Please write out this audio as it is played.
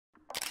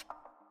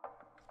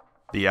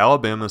The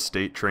Alabama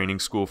State Training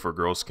School for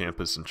Girls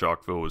campus in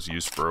Chalkville was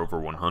used for over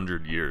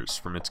 100 years,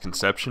 from its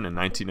conception in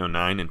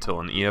 1909 until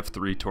an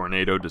EF3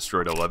 tornado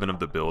destroyed 11 of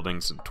the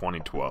buildings in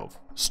 2012.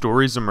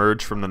 Stories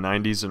emerged from the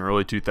 90s and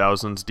early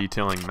 2000s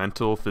detailing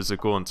mental,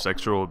 physical, and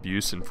sexual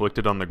abuse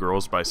inflicted on the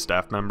girls by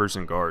staff members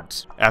and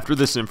guards. After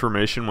this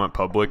information went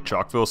public,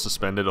 Chalkville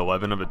suspended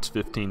 11 of its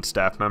 15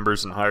 staff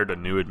members and hired a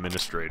new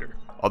administrator.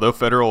 Although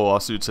federal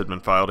lawsuits had been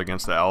filed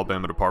against the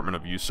Alabama Department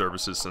of Youth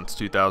Services since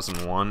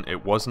 2001,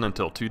 it wasn't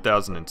until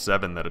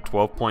 2007 that a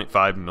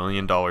 $12.5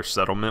 million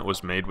settlement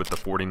was made with the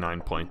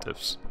 49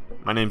 plaintiffs.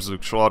 My name's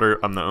Luke Schlauder,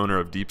 I'm the owner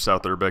of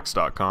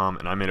DeepSouthUrbex.com,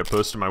 and I made a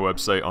post to my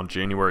website on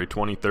January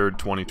 23,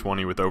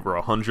 2020 with over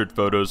 100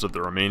 photos of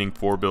the remaining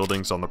 4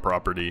 buildings on the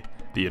property: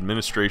 the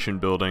administration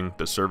building,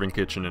 the serving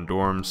kitchen and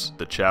dorms,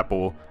 the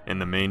chapel,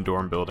 and the main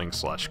dorm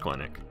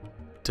building/clinic.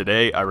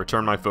 Today, I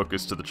return my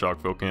focus to the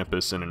Chalkville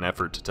campus in an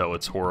effort to tell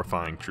its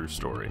horrifying true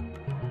story.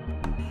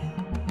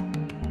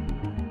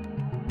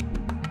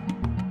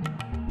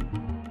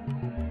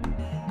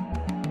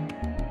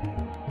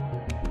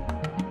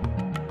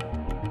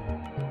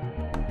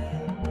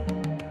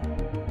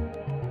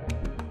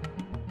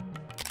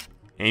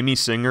 Amy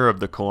Singer of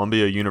the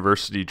Columbia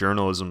University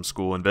Journalism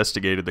School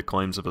investigated the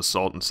claims of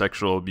assault and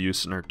sexual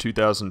abuse in her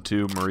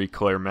 2002 Marie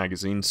Claire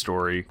magazine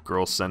story,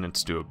 Girls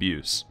Sentenced to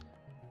Abuse.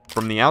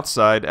 From the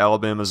outside,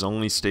 Alabama's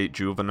only state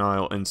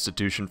juvenile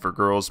institution for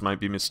girls might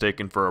be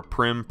mistaken for a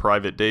prim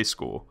private day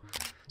school.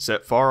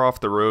 Set far off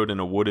the road in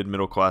a wooded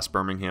middle-class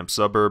Birmingham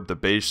suburb, the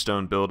beige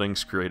stone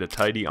buildings create a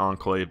tidy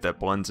enclave that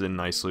blends in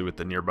nicely with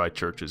the nearby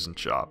churches and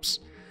shops.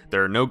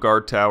 There are no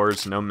guard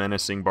towers, no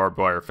menacing barbed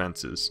wire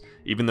fences.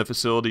 Even the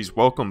facility's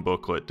welcome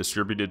booklet,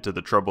 distributed to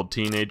the troubled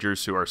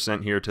teenagers who are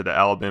sent here to the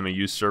Alabama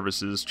Youth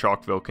Services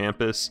Chalkville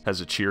campus, has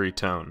a cheery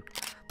tone.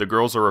 The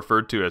girls are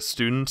referred to as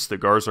students, the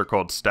guards are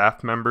called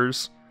staff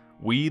members.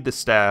 We, the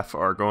staff,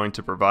 are going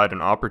to provide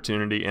an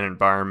opportunity and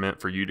environment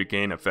for you to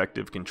gain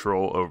effective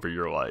control over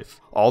your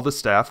life. All the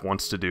staff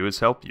wants to do is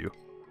help you.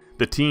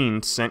 The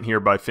teens, sent here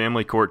by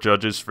family court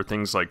judges for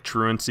things like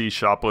truancy,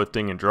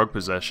 shoplifting, and drug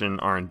possession,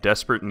 are in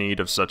desperate need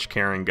of such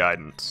caring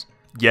guidance.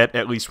 Yet,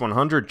 at least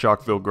 100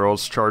 Chalkville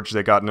girls charge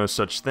they got no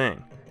such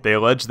thing. They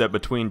allege that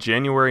between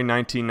January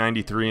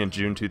 1993 and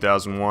June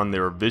 2001, they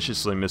were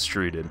viciously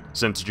mistreated.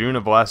 Since June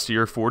of last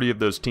year, 40 of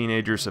those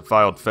teenagers have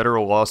filed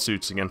federal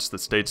lawsuits against the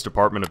state's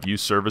Department of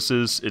Youth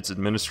Services, its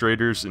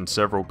administrators, and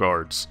several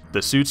guards.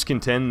 The suits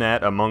contend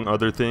that, among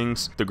other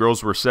things, the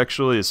girls were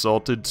sexually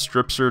assaulted,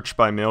 strip-searched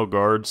by male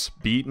guards,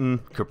 beaten,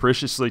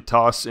 capriciously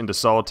tossed into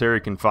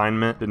solitary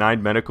confinement,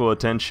 denied medical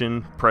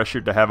attention,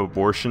 pressured to have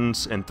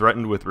abortions, and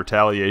threatened with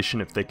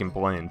retaliation if they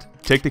complained.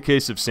 Take the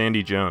case of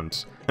Sandy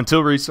Jones.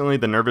 Until recently,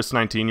 the nervous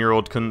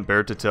 19-year-old couldn't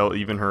bear to tell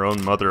even her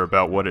own mother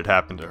about what had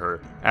happened to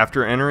her.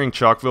 After entering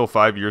Chalkville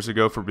 5 years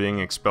ago for being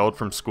expelled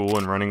from school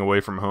and running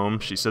away from home,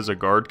 she says a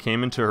guard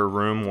came into her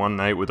room one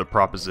night with a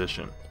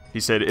proposition. He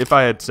said if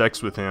I had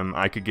sex with him,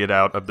 I could get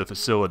out of the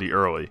facility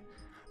early.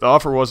 The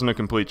offer wasn't a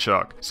complete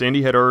shock.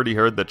 Sandy had already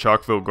heard that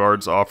Chalkville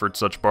guards offered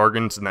such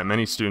bargains and that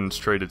many students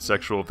traded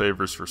sexual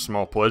favors for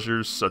small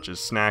pleasures such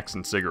as snacks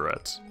and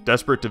cigarettes.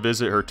 Desperate to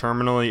visit her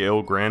terminally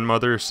ill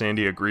grandmother,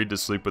 Sandy agreed to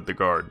sleep with the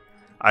guard.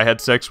 I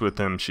had sex with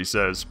him, she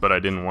says, but I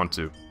didn't want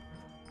to.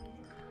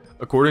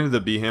 According to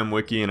the Bham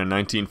Wiki and a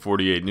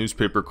 1948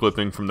 newspaper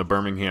clipping from the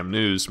Birmingham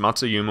News,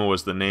 Matsuyama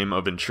was the name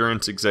of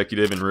insurance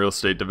executive and real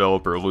estate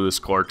developer Lewis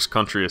Clark's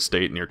country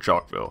estate near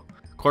Chalkville.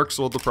 Clark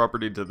sold the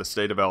property to the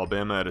state of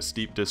Alabama at a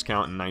steep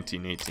discount in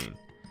 1918.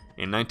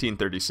 In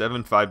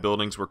 1937, 5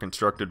 buildings were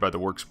constructed by the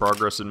Works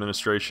Progress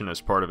Administration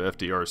as part of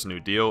FDR's New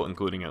Deal,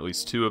 including at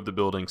least 2 of the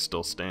buildings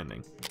still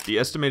standing. The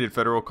estimated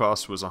federal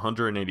cost was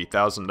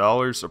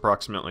 $180,000,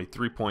 approximately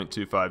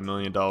 $3.25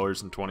 million in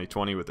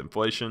 2020 with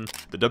inflation.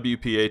 The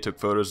WPA took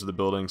photos of the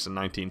buildings in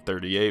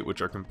 1938,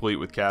 which are complete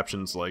with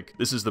captions like,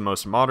 "This is the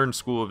most modern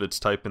school of its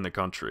type in the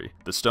country.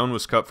 The stone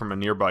was cut from a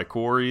nearby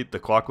quarry. The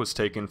clock was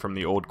taken from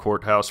the old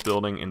courthouse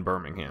building in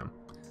Birmingham."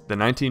 The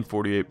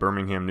 1948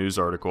 Birmingham News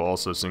article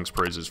also sings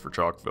praises for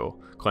Chalkville,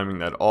 claiming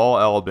that all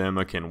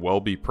Alabama can well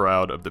be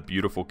proud of the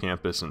beautiful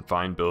campus and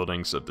fine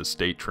buildings of the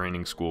State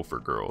Training School for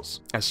Girls.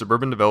 As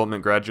suburban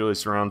development gradually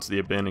surrounds the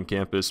abandoned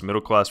campus,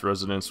 middle-class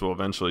residents will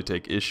eventually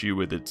take issue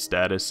with its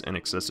status and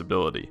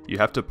accessibility. You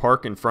have to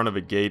park in front of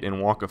a gate and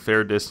walk a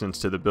fair distance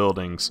to the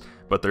buildings,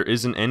 but there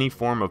isn't any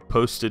form of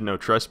posted no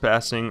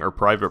trespassing or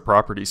private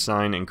property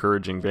sign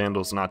encouraging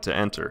vandals not to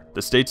enter.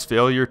 The state's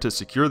failure to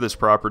secure this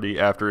property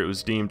after it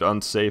was deemed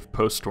unsafe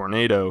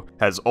post-tornado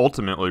has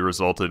ultimately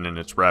resulted in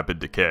its rapid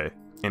decay.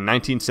 In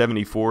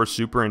 1974,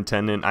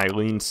 Superintendent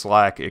Eileen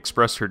Slack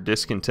expressed her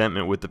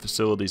discontentment with the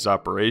facility's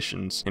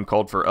operations and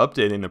called for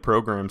updating the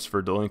programs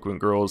for delinquent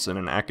girls in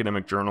an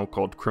academic journal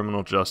called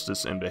Criminal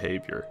Justice and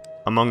Behavior.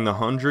 Among the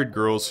 100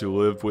 girls who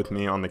live with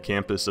me on the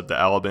campus of the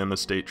Alabama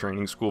State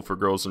Training School for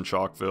Girls in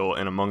Chalkville,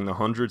 and among the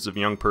hundreds of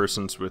young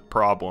persons with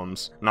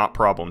problems, not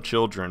problem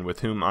children,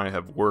 with whom I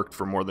have worked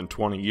for more than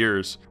 20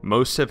 years,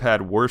 most have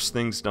had worse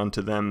things done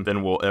to them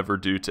than will ever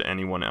do to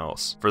anyone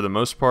else. For the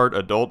most part,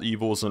 adult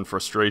evils and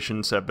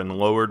frustrations have been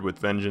lowered with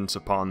vengeance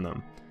upon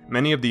them.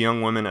 Many of the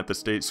young women at the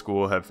state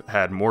school have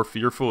had more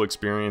fearful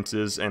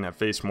experiences and have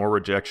faced more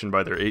rejection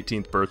by their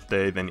 18th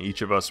birthday than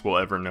each of us will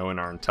ever know in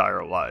our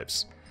entire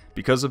lives.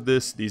 Because of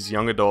this, these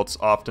young adults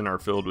often are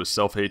filled with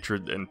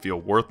self-hatred and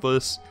feel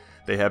worthless.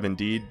 They have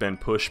indeed been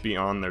pushed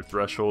beyond their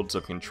thresholds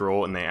of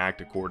control and they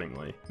act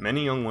accordingly.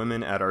 Many young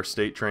women at our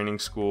state training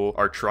school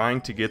are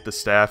trying to get the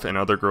staff and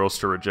other girls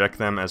to reject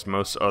them as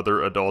most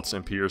other adults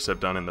and peers have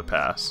done in the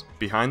past.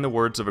 Behind the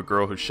words of a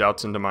girl who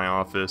shouts into my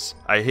office,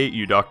 "I hate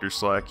you, Dr.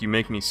 Slack, you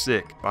make me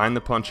sick," behind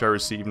the punch I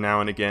receive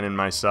now and again in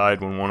my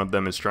side when one of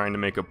them is trying to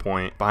make a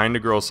point, behind a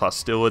girl's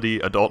hostility,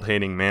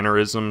 adult-hating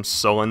mannerisms,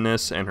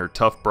 sullenness, and her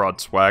tough broad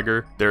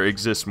swagger, there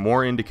exists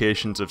more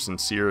indications of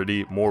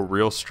sincerity, more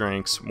real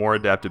strengths, more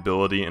adaptability,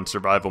 and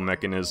survival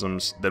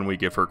mechanisms than we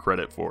give her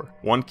credit for.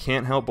 One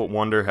can't help but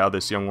wonder how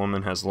this young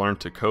woman has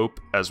learned to cope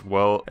as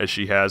well as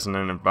she has in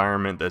an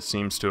environment that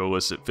seems to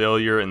elicit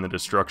failure and the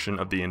destruction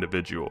of the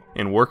individual.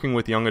 In working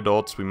with young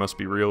adults, we must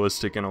be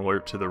realistic and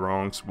alert to the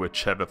wrongs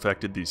which have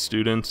affected these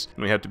students,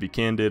 and we have to be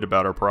candid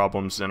about our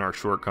problems and our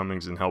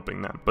shortcomings in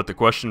helping them. But the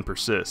question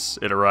persists.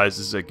 It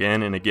arises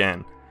again and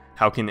again.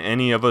 How can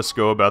any of us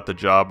go about the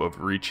job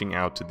of reaching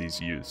out to these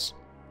youths?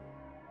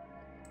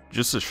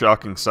 Just a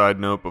shocking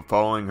side note, but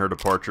following her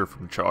departure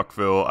from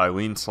Chalkville,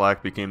 Eileen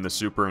Slack became the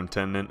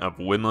superintendent of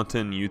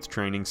Winlaton Youth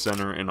Training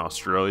Center in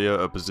Australia,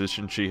 a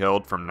position she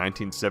held from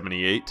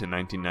 1978 to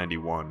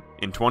 1991.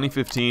 In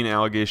 2015,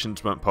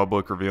 allegations went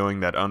public revealing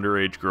that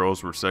underage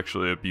girls were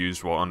sexually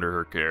abused while under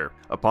her care.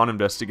 Upon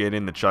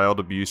investigating, the Child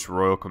Abuse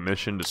Royal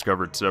Commission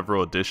discovered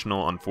several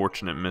additional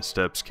unfortunate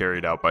missteps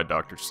carried out by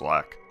Dr.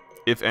 Slack.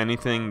 If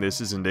anything,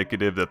 this is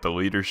indicative that the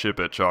leadership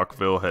at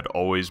Chalkville had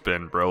always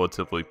been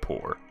relatively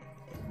poor.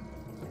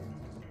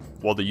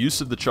 While the use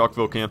of the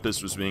Chalkville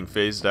campus was being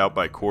phased out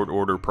by court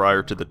order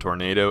prior to the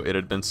tornado, it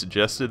had been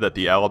suggested that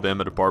the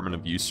Alabama Department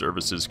of Youth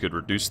Services could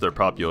reduce their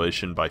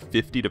population by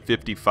 50 to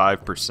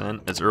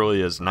 55% as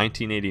early as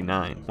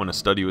 1989, when a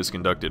study was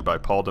conducted by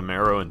Paul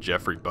DeMero and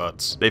Jeffrey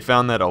Butts. They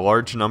found that a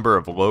large number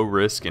of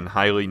low-risk and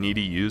highly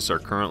needy youths are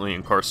currently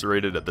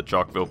incarcerated at the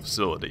Chalkville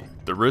facility.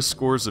 The risk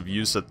scores of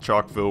youths at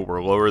Chalkville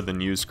were lower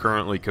than youths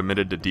currently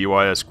committed to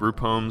DYS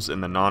group homes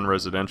and the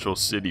non-residential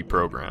city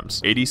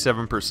programs.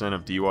 87%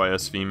 of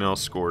DYS females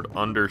scored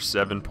under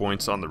 7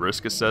 points on the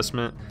risk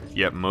assessment,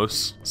 yet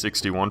most,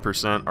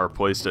 61%, are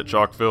placed at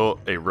Chalkville,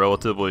 a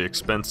relatively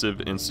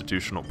expensive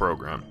institutional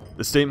program.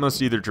 The state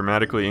must either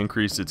dramatically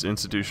increase its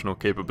institutional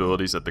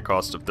capabilities at the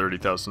cost of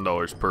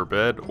 $30,000 per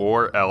bed,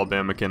 or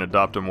Alabama can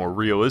adopt a more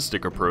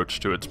realistic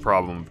approach to its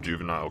problem of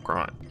juvenile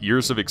crime.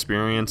 Years of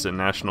experience and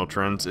national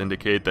trends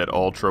indicate that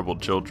all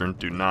troubled children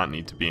do not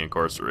need to be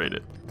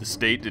incarcerated. The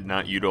state did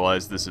not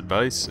utilize this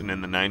advice, and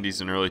in the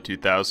 90s and early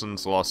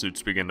 2000s,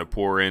 lawsuits began to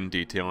pour in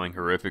detailing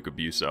horrific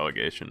abuse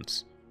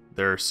allegations.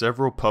 There are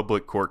several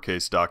public court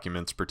case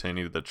documents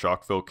pertaining to the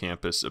Chalkville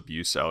campus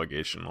abuse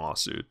allegation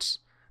lawsuits.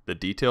 The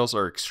details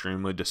are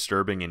extremely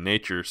disturbing in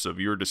nature, so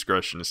viewer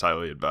discretion is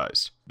highly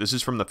advised. This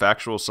is from the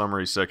factual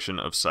summary section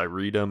of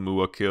Cyrita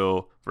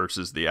Muakil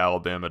versus the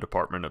Alabama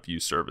Department of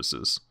Youth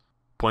Services.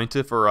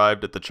 Plaintiff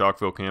arrived at the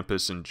Chalkville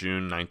campus in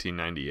June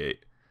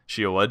 1998.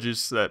 She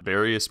alleges that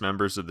various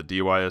members of the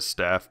DYS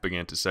staff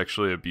began to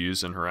sexually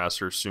abuse and harass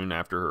her soon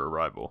after her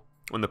arrival.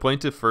 When the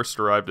plaintiff first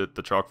arrived at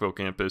the Chalkville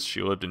campus,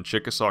 she lived in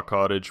Chickasaw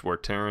Cottage, where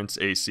Terrence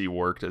A.C.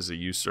 worked as a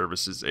youth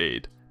services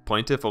aide.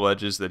 Plaintiff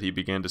alleges that he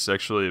began to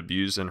sexually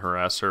abuse and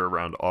harass her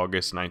around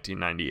August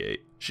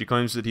 1998. She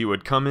claims that he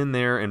would come in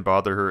there and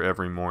bother her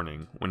every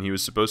morning, when he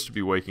was supposed to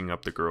be waking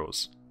up the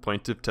girls.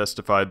 Plaintiff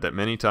testified that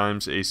many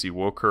times AC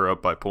woke her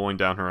up by pulling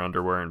down her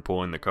underwear and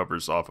pulling the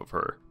covers off of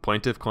her.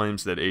 Plaintiff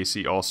claims that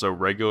AC also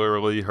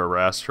regularly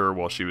harassed her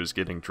while she was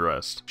getting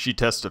dressed. She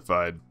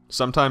testified,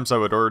 "Sometimes I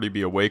would already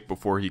be awake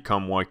before he'd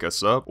come wake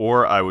us up,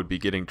 or I would be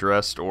getting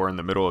dressed or in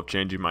the middle of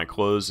changing my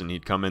clothes and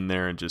he'd come in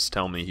there and just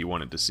tell me he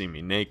wanted to see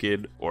me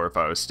naked, or if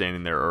I was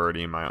standing there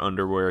already in my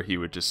underwear, he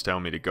would just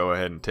tell me to go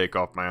ahead and take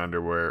off my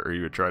underwear, or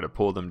he would try to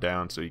pull them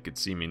down so he could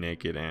see me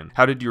naked. And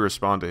how did you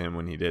respond to him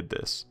when he did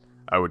this?"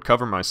 I would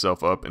cover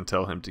myself up and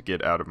tell him to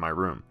get out of my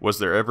room. Was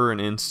there ever an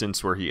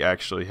instance where he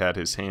actually had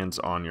his hands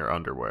on your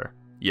underwear?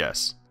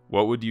 Yes.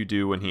 What would you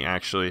do when he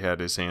actually had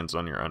his hands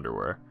on your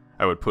underwear?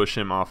 I would push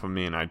him off of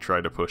me and I'd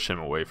try to push him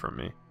away from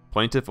me.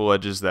 Plaintiff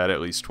alleges that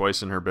at least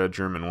twice in her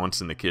bedroom and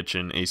once in the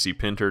kitchen, AC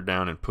pinned her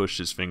down and pushed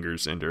his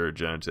fingers into her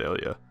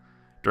genitalia.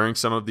 During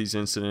some of these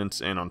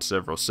incidents and on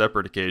several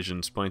separate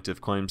occasions, plaintiff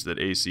claims that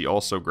AC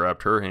also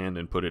grabbed her hand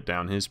and put it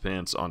down his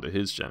pants onto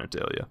his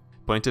genitalia.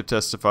 Plaintiff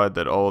testified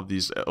that all of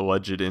these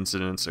alleged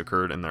incidents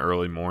occurred in the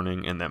early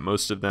morning and that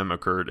most of them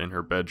occurred in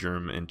her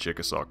bedroom in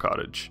Chickasaw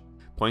Cottage.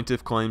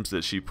 Plaintiff claims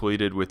that she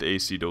pleaded with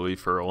AC to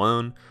leave her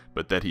alone,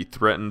 but that he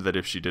threatened that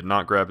if she did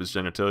not grab his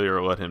genitalia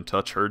or let him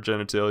touch her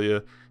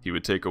genitalia, he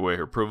would take away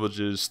her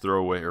privileges, throw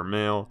away her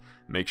mail,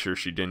 make sure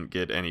she didn't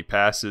get any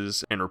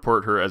passes, and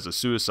report her as a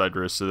suicide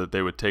risk so that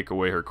they would take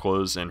away her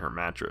clothes and her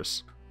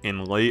mattress.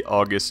 In late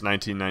August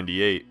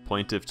 1998,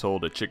 plaintiff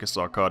told a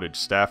Chickasaw Cottage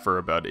staffer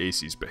about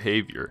AC's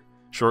behavior.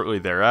 Shortly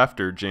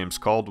thereafter, James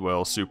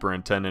Caldwell,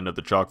 superintendent of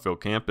the Chalkville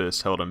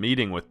campus, held a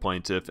meeting with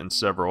plaintiff and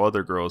several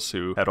other girls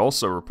who had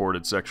also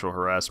reported sexual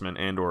harassment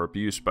and/or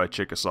abuse by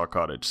Chickasaw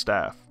Cottage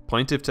staff.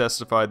 Plaintiff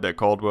testified that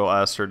Caldwell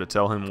asked her to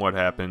tell him what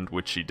happened,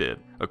 which she did.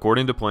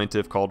 According to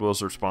plaintiff,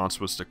 Caldwell's response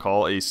was to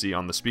call AC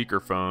on the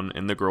speakerphone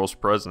in the girl's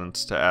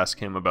presence to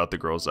ask him about the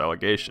girl's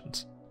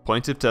allegations.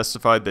 Plaintiff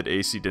testified that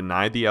AC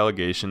denied the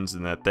allegations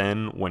and that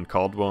then, when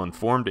Caldwell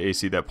informed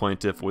AC that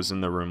plaintiff was in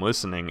the room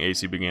listening,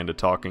 AC began to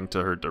talking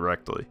to her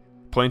directly.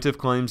 Plaintiff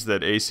claims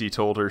that AC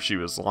told her she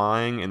was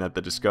lying and that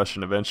the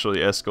discussion eventually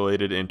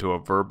escalated into a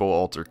verbal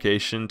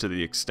altercation to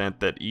the extent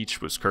that each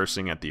was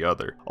cursing at the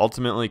other.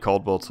 Ultimately,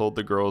 Caldwell told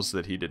the girls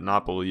that he did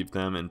not believe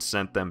them and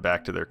sent them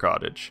back to their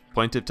cottage.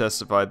 Plaintiff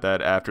testified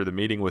that after the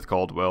meeting with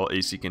Caldwell,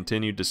 AC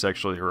continued to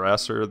sexually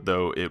harass her,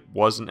 though it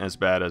wasn't as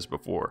bad as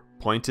before.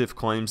 Plaintiff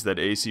claims that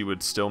AC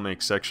would still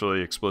make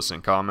sexually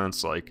explicit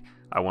comments like,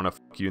 "I want to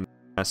fuck you in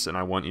the ass and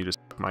I want you to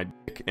suck my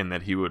dick," and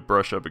that he would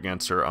brush up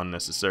against her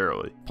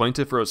unnecessarily.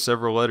 Plaintiff wrote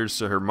several letters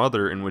to her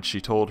mother in which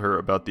she told her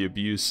about the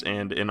abuse,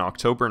 and in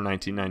October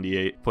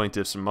 1998,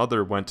 plaintiff's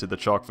mother went to the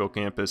Chalkville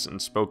campus and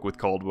spoke with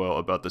Caldwell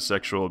about the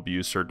sexual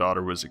abuse her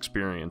daughter was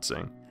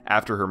experiencing.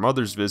 After her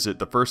mother's visit,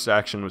 the first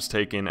action was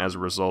taken as a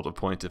result of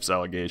plaintiff's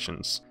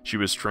allegations. She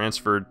was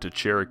transferred to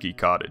Cherokee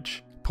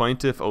Cottage.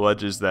 Plaintiff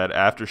alleges that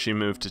after she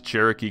moved to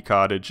Cherokee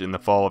Cottage in the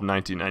fall of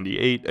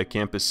 1998, a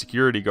campus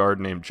security guard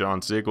named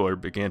John Ziegler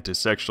began to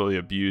sexually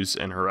abuse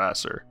and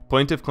harass her.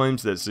 Plaintiff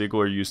claims that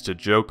Ziegler used to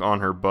joke on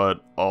her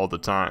butt all the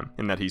time,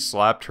 and that he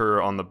slapped her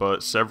on the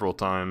butt several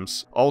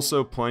times.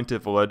 Also,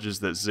 plaintiff alleges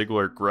that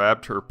Ziegler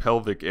grabbed her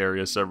pelvic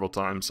area several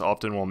times,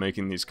 often while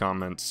making these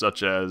comments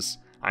such as,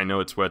 "I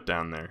know it's wet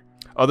down there."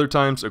 Other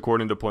times,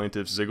 according to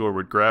plaintiff, Ziegler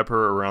would grab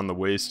her around the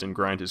waist and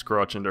grind his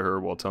crotch into her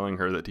while telling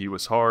her that he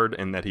was hard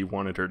and that he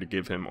wanted her to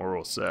give him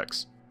oral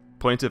sex.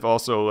 Plaintiff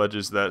also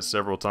alleges that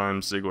several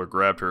times Ziegler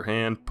grabbed her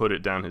hand, put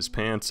it down his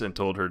pants, and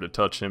told her to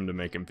touch him to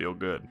make him feel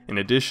good. In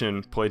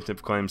addition,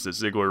 plaintiff claims that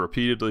Ziegler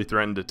repeatedly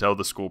threatened to tell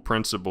the school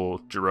principal,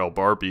 Jarrell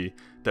Barbie,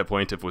 that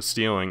plaintiff was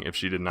stealing if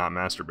she did not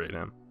masturbate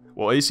him.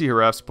 While AC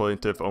harassed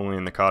plaintiff only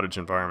in the cottage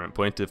environment,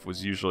 plaintiff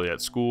was usually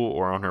at school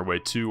or on her way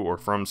to or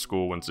from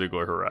school when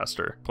Ziegler harassed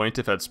her.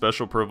 Plaintiff had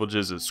special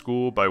privileges at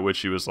school by which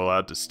she was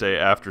allowed to stay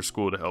after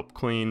school to help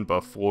clean,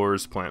 buff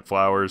floors, plant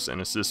flowers,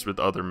 and assist with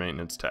other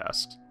maintenance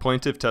tasks.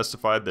 Plaintiff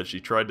testified that she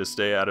tried to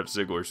stay out of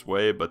Ziegler's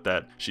way, but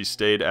that she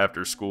stayed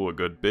after school a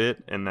good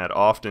bit, and that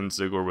often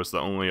Ziegler was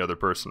the only other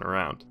person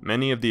around.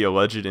 Many of the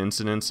alleged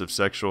incidents of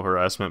sexual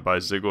harassment by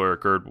Ziegler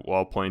occurred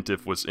while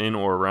plaintiff was in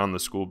or around the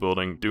school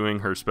building doing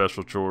her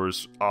special chores,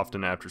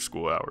 often after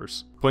school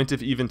hours.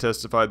 Plaintiff even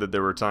testified that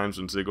there were times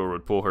when Ziegler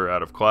would pull her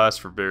out of class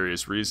for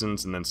various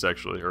reasons and then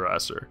sexually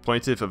harass her.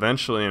 Plaintiff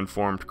eventually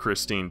informed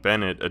Christine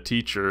Bennett, a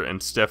teacher,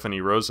 and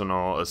Stephanie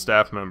Rosenall, a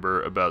staff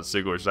member, about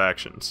Ziegler's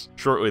actions.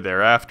 Shortly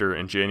thereafter,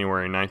 in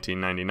January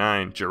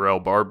 1999,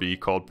 Jarrell Barbie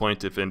called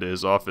plaintiff into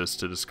his office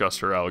to discuss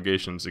her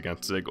allegations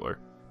against Ziegler.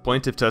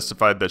 Plaintiff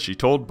testified that she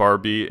told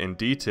Barbie in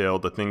detail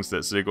the things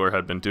that Ziegler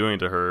had been doing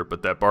to her,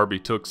 but that Barbie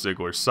took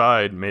Ziegler's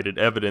side, made it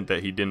evident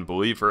that he didn't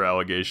believe her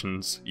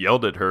allegations,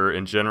 yelled at her,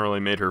 and generally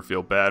made her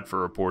feel bad for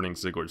reporting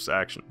Ziegler's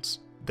actions.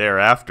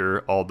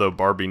 Thereafter, although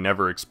Barbie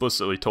never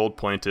explicitly told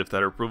plaintiff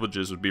that her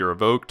privileges would be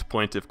revoked,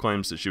 plaintiff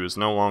claims that she was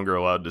no longer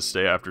allowed to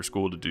stay after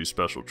school to do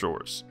special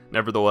chores.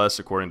 Nevertheless,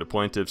 according to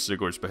plaintiff,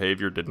 Ziegler's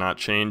behavior did not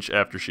change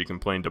after she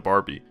complained to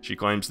Barbie. She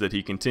claims that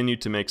he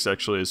continued to make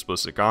sexually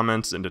explicit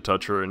comments and to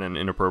touch her in an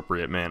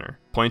inappropriate manner.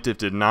 Plaintiff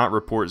did not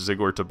report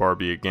Ziegler to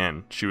Barbie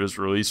again. She was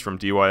released from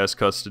DYS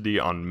custody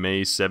on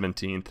May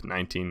 17,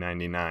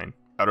 1999.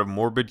 Out of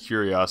morbid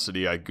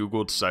curiosity, I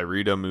googled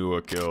Syrita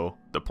Muakil,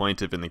 the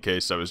plaintiff in the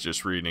case I was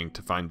just reading,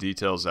 to find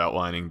details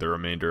outlining the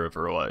remainder of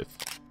her life.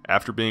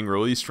 After being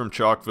released from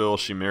Chalkville,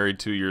 she married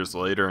 2 years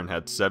later and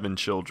had 7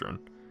 children.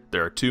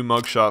 There are 2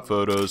 mugshot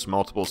photos,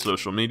 multiple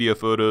social media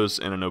photos,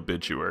 and an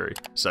obituary.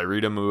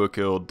 Syrita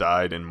Muakil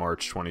died in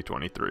March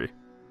 2023.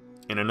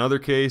 In another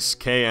case,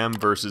 KM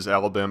versus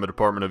Alabama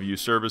Department of Youth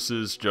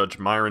Services, Judge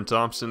Myron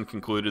Thompson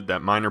concluded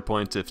that minor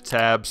plaintiff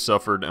Tab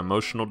suffered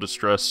emotional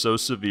distress so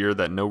severe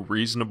that no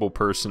reasonable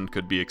person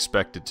could be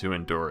expected to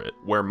endure it.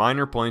 Where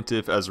minor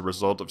plaintiff, as a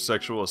result of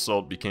sexual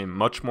assault, became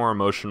much more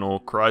emotional,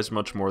 cries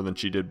much more than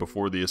she did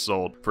before the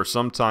assault, for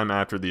some time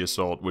after the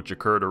assault, which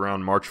occurred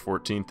around March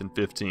 14th and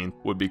 15th,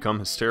 would become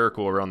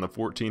hysterical around the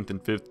 14th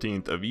and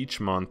 15th of each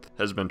month,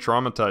 has been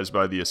traumatized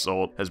by the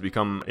assault, has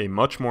become a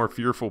much more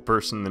fearful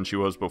person than she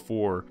was before,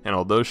 before, and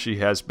although she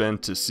has been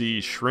to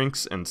see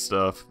shrinks and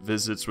stuff,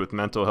 visits with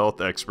mental health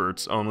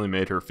experts only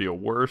made her feel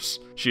worse.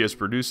 She has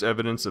produced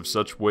evidence of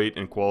such weight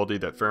and quality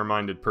that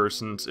fair-minded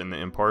persons in the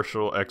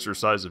impartial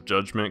exercise of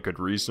judgment could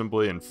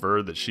reasonably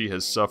infer that she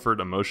has suffered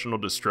emotional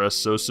distress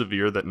so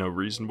severe that no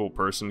reasonable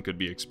person could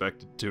be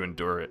expected to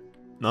endure it.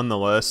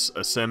 Nonetheless,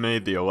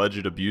 Aseme, the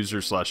alleged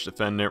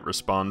abuser/defendant,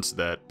 responds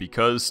that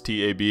because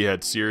TAB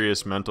had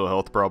serious mental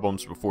health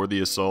problems before the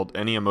assault,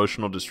 any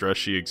emotional distress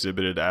she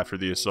exhibited after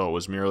the assault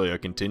was merely a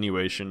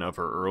continuation of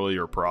her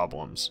earlier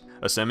problems.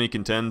 Aseme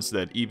contends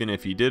that even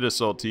if he did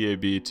assault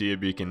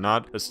TAB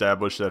cannot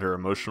establish that her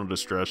emotional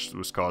distress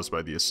was caused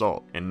by the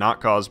assault, and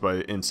not caused by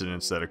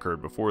incidents that occurred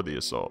before the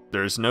assault.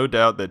 There is no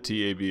doubt that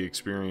TAB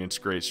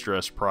experienced great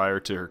stress prior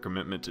to her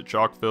commitment to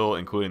Chalkville,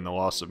 including the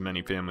loss of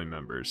many family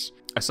members.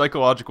 A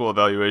psychological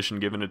evaluation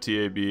given to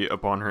TAB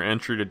upon her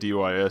entry to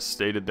DYS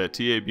stated that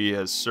TAB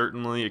has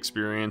certainly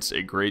experienced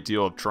a great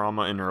deal of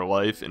trauma in her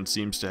life and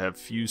seems to have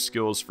few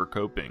skills for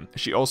coping.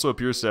 She also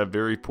appears to have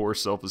very poor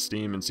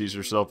self-esteem and sees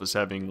herself as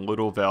having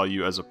little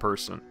value as a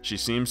person. She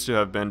seems to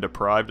have been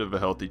deprived of a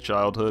healthy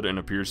childhood and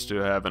appears to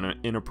have an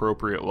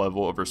inappropriate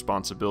level of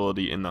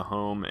responsibility in the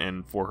home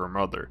and for her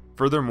mother.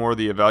 Furthermore,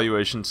 the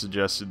evaluation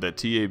suggested that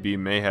TAB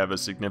may have a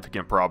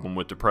significant problem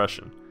with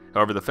depression.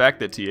 However, the fact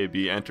that TAB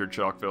entered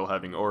Chalkville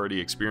having already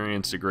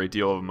experienced a great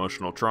deal of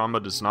emotional trauma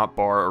does not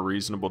bar a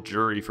reasonable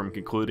jury from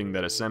concluding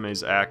that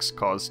Aseme's acts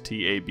caused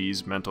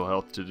TAB's mental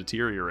health to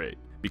deteriorate.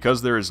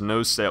 Because there is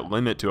no set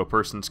limit to a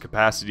person's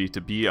capacity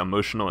to be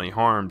emotionally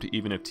harmed,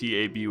 even if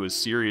TAB was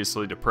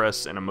seriously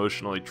depressed and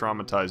emotionally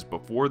traumatized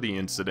before the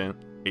incident,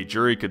 a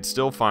jury could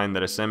still find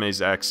that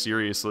Aseme's acts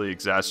seriously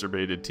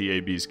exacerbated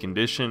TAB's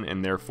condition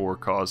and therefore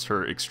caused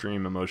her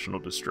extreme emotional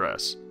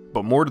distress.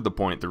 But more to the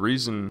point, the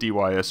reason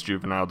DYS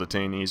juvenile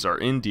detainees are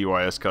in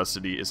DYS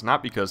custody is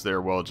not because they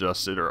are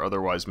well-adjusted or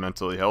otherwise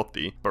mentally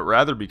healthy, but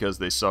rather because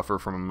they suffer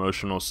from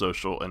emotional,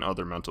 social, and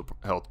other mental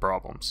health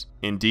problems.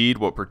 Indeed,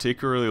 what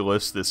particularly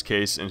lifts this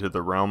case into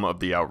the realm of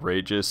the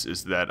outrageous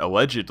is that,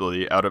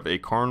 allegedly, out of a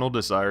carnal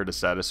desire to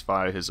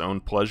satisfy his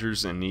own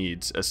pleasures and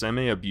needs,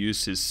 Aseme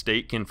abused his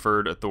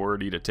state-conferred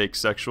authority to take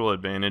sexual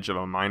advantage of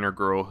a minor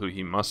girl who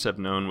he must have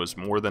known was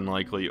more than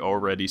likely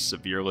already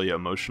severely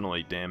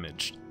emotionally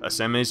damaged.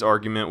 Aseme's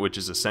argument, which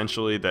is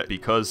essentially that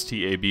because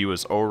TAB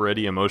was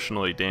already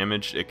emotionally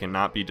damaged, it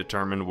cannot be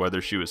determined whether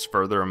she was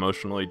further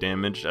emotionally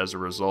damaged as a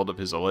result of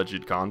his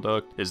alleged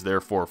conduct, is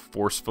therefore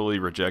forcefully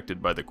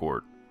rejected by the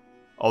court.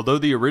 Although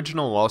the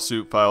original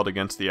lawsuit filed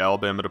against the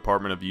Alabama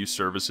Department of Youth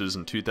Services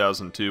in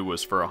 2002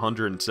 was for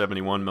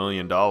 $171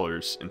 million,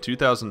 in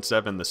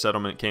 2007 the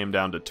settlement came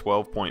down to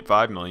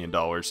 $12.5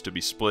 million to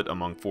be split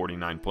among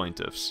 49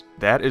 plaintiffs.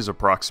 That is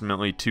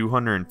approximately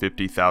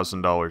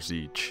 $250,000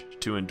 each,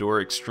 to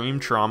endure extreme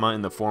trauma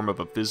in the form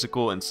of a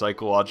physical and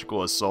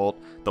psychological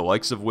assault, the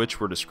likes of which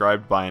were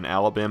described by an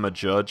Alabama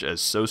judge as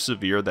so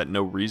severe that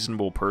no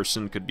reasonable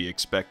person could be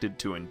expected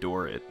to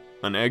endure it.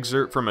 An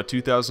excerpt from a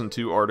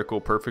 2002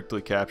 article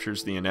perfectly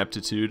captures the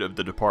ineptitude of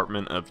the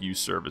Department of Youth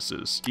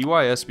Services.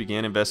 DYS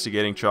began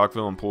investigating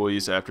Chalkville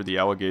employees after the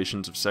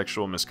allegations of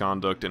sexual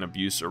misconduct and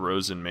abuse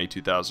arose in May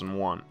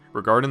 2001.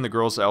 Regarding the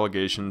girls'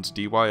 allegations,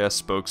 DYS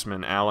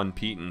spokesman Alan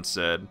Peaton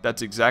said,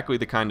 "That's exactly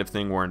the kind of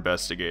thing we're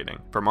investigating.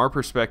 From our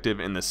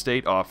perspective in the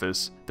state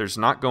office, there's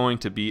not going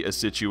to be a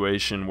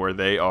situation where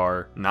they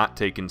are not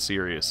taken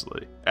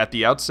seriously." At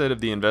the outset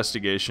of the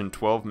investigation,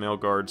 12 male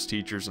guards,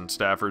 teachers, and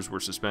staffers were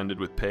suspended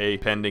with pay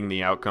pending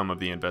the outcome of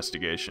the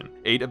investigation.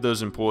 8 of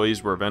those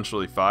employees were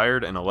eventually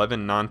fired, and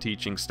 11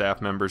 non-teaching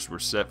staff members were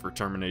set for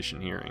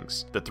termination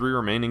hearings. The 3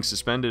 remaining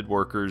suspended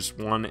workers,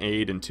 1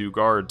 aide and 2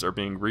 guards, are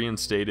being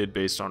reinstated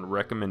based on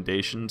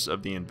recommendations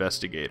of the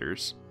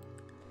investigators.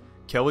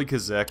 Kelly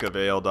Kazek of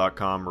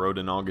AL.com wrote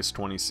in August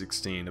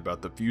 2016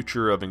 about the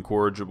future of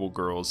incorrigible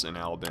girls in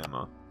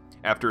Alabama.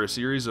 After a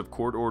series of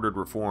court-ordered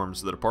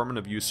reforms, the Department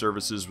of Youth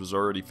Services was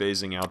already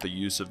phasing out the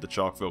use of the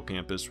Chalkville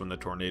campus when the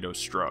tornado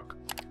struck.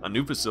 A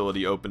new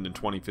facility opened in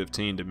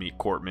 2015 to meet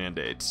court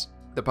mandates.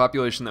 The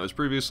population that was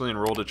previously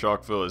enrolled at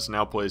Chalkville is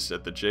now placed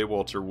at the J.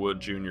 Walter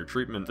Wood Jr.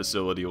 Treatment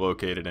Facility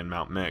located in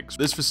Mount Meigs.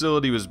 This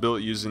facility was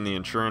built using the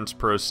insurance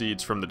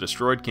proceeds from the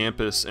destroyed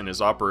campus and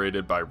is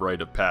operated by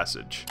Rite of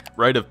Passage.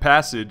 Rite of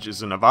Passage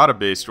is a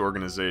Nevada-based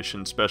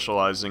organization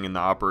specializing in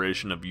the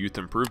operation of youth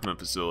improvement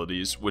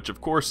facilities, which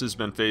of course has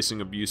been facing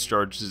abuse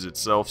charges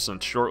itself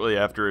since shortly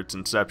after its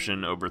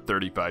inception over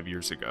 35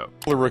 years ago.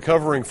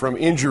 Recovering from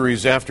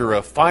injuries after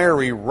a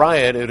fiery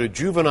riot at a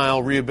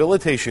juvenile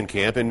rehabilitation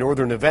camp in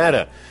northern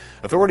Nevada.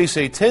 Authorities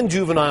say 10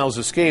 juveniles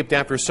escaped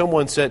after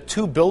someone set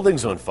 2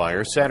 buildings on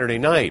fire Saturday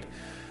night.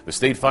 The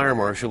state fire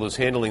marshal is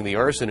handling the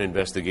arson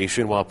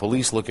investigation while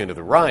police look into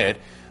the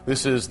riot.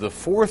 This is the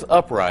 4th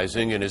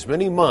uprising in as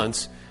many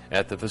months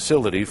at the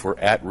facility for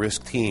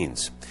at-risk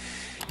teens.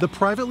 The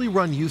privately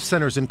run youth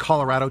centers in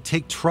Colorado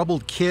take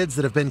troubled kids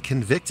that have been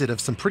convicted of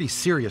some pretty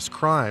serious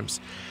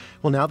crimes.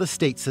 Well, now the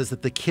state says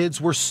that the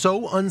kids were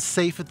so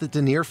unsafe at the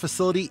Denier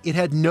facility, it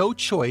had no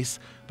choice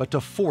but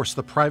to force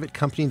the private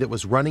company that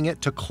was running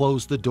it to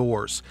close the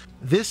doors.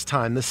 This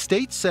time, the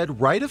state said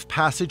Rite of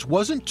Passage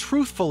wasn't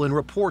truthful in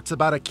reports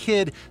about a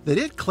kid that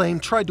it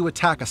claimed tried to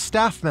attack a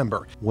staff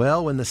member.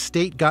 Well, when the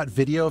state got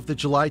video of the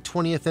July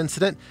 20th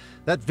incident,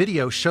 that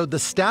video showed the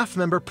staff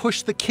member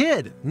push the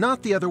kid,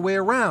 not the other way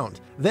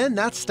around. Then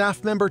that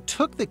staff member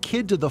took the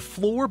kid to the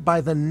floor by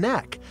the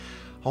neck.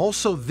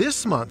 Also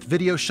this month,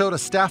 video showed a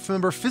staff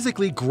member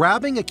physically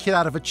grabbing a kid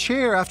out of a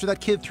chair after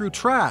that kid threw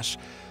trash.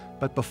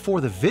 But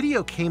before the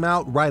video came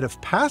out, Rite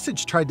of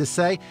Passage tried to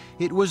say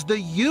it was the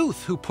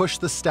youth who pushed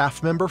the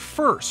staff member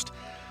first.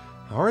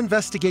 Our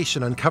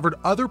investigation uncovered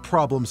other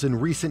problems in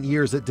recent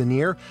years at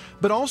Denier,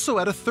 but also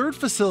at a third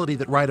facility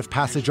that Rite of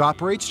Passage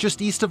operates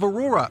just east of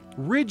Aurora,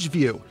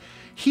 Ridgeview.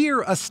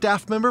 Here, a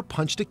staff member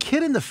punched a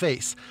kid in the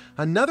face.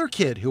 Another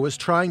kid who was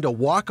trying to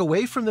walk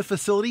away from the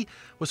facility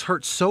was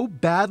hurt so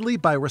badly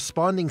by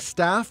responding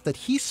staff that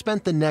he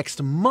spent the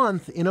next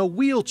month in a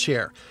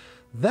wheelchair.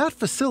 That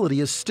facility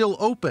is still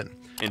open.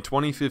 In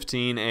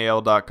 2015,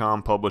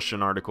 AL.com published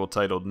an article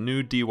titled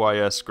 "New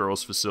DYS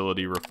Girls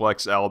Facility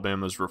Reflects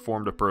Alabama's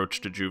Reformed Approach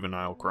to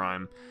Juvenile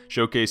Crime,"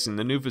 showcasing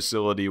the new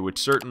facility, which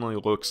certainly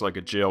looks like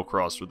a jail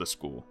crossed with a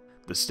school.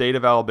 The state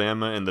of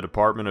Alabama and the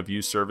Department of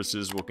Youth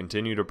Services will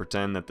continue to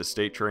pretend that the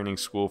state training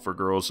school for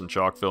girls in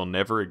Chalkville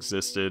never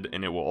existed,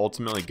 and it will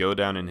ultimately go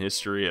down in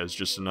history as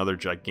just another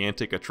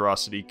gigantic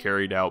atrocity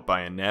carried out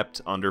by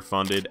inept,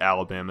 underfunded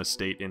Alabama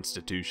state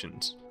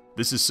institutions.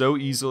 This is so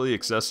easily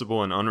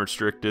accessible and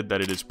unrestricted that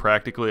it is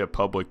practically a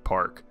public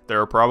park. There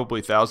are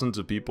probably thousands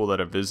of people that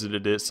have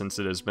visited it since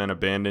it has been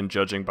abandoned,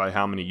 judging by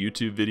how many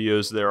YouTube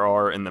videos there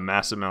are and the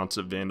mass amounts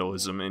of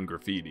vandalism and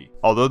graffiti.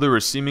 Although there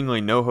is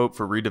seemingly no hope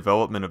for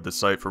redevelopment of the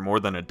site for more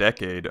than a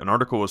decade, an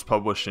article was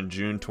published in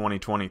June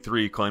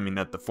 2023 claiming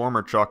that the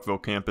former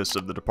Chalkville campus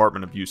of the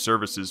Department of Youth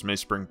Services may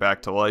spring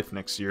back to life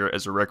next year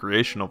as a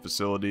recreational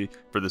facility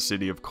for the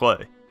city of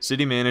Clay.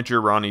 City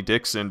Manager Ronnie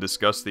Dixon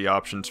discussed the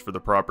options for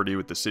the property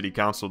with the City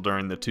Council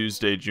during the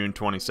Tuesday, June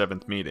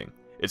 27th meeting.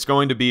 "It's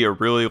going to be a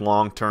really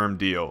long-term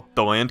deal.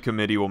 The Land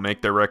Committee will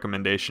make their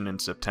recommendation in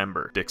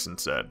September," Dixon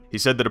said. He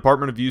said the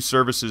Department of Youth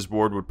Services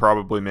Board would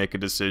probably make a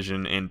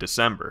decision in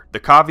December. "The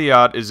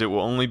caveat is it will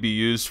only be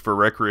used for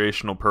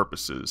recreational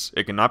purposes.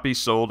 It cannot be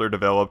sold or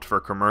developed for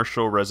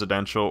commercial,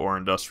 residential, or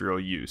industrial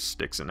use,"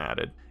 Dixon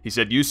added. He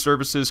said youth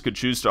services could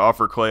choose to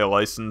offer Clay a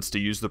license to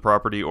use the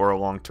property or a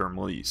long-term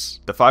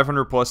lease. The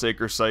 500-plus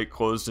acre site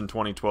closed in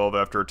 2012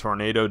 after a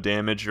tornado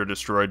damaged or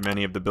destroyed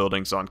many of the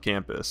buildings on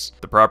campus.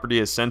 The property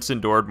has since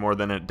endured more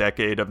than a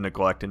decade of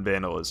neglect and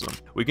vandalism.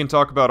 "We can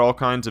talk about all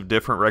kinds of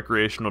different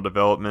recreational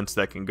developments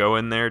that can go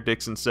in there,"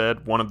 Dixon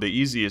said. "One of the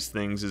easiest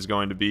things is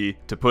going to be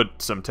to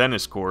put some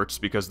tennis courts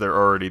because they're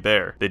already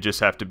there. They just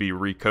have to be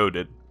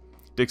recoded."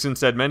 Dixon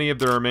said many of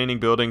the remaining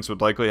buildings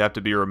would likely have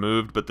to be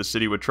removed, but the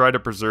city would try to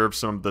preserve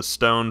some of the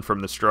stone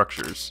from the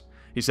structures.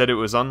 He said it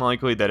was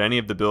unlikely that any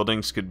of the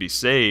buildings could be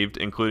saved,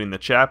 including the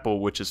chapel,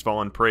 which has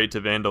fallen prey to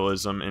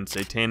vandalism and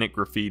satanic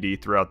graffiti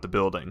throughout the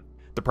building.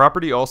 The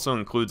property also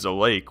includes a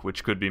lake,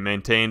 which could be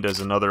maintained as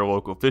another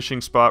local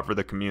fishing spot for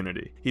the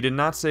community. He did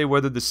not say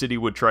whether the city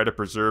would try to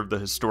preserve the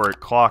historic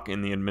clock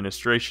in the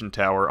administration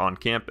tower on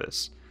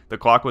campus. The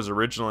clock was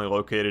originally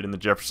located in the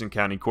Jefferson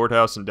County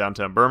Courthouse in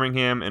downtown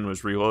Birmingham and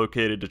was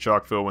relocated to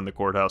Chalkville when the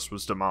courthouse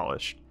was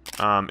demolished.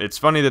 It's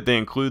funny that they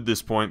include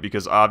this point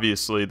because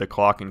obviously the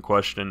clock in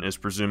question is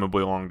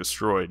presumably long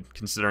destroyed,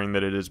 considering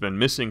that it has been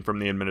missing from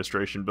the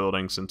administration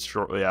building since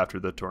shortly after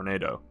the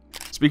tornado.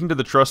 Speaking to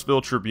the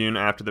Trustville Tribune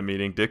after the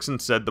meeting, Dixon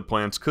said the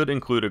plans could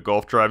include a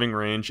golf driving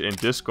range and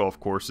disc golf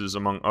courses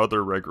among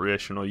other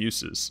recreational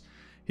uses.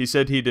 He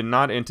said he did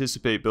not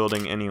anticipate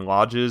building any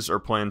lodges or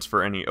plans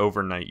for any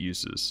overnight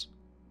uses.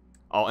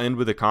 I'll end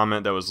with a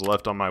comment that was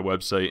left on my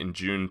website in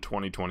June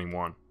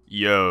 2021.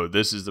 "Yo,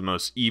 this is the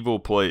most evil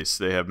place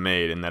they have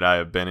made and that I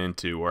have been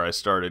into, where I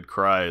started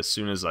cry as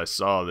soon as I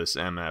saw this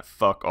MF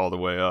fuck all the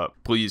way up.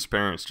 Please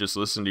parents, just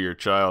listen to your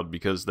child,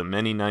 because the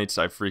many nights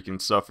I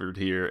freaking suffered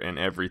here and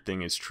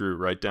everything is true,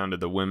 right down to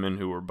the women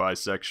who were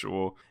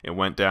bisexual and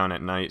went down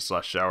at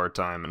night/shower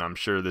time, and I'm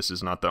sure this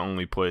is not the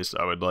only place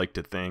I would like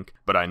to think,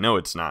 but I know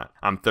it's not.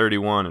 I'm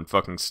 31 and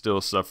fucking still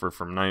suffer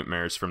from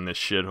nightmares from this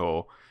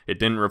shithole. It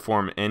didn't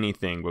reform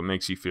anything but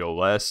makes you feel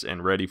less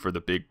and ready for the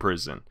big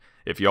prison.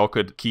 If y'all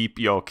could keep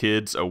y'all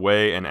kids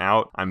away and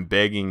out, I'm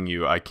begging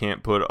you. I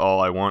can't put all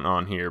I want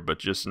on here, but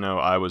just know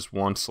I was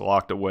once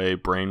locked away,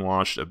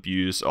 brainwashed,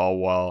 abused, all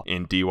while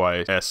in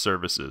DYS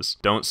services.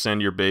 Don't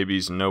send your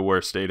babies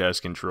nowhere state has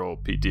control.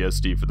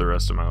 PTSD for the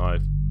rest of my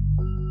life."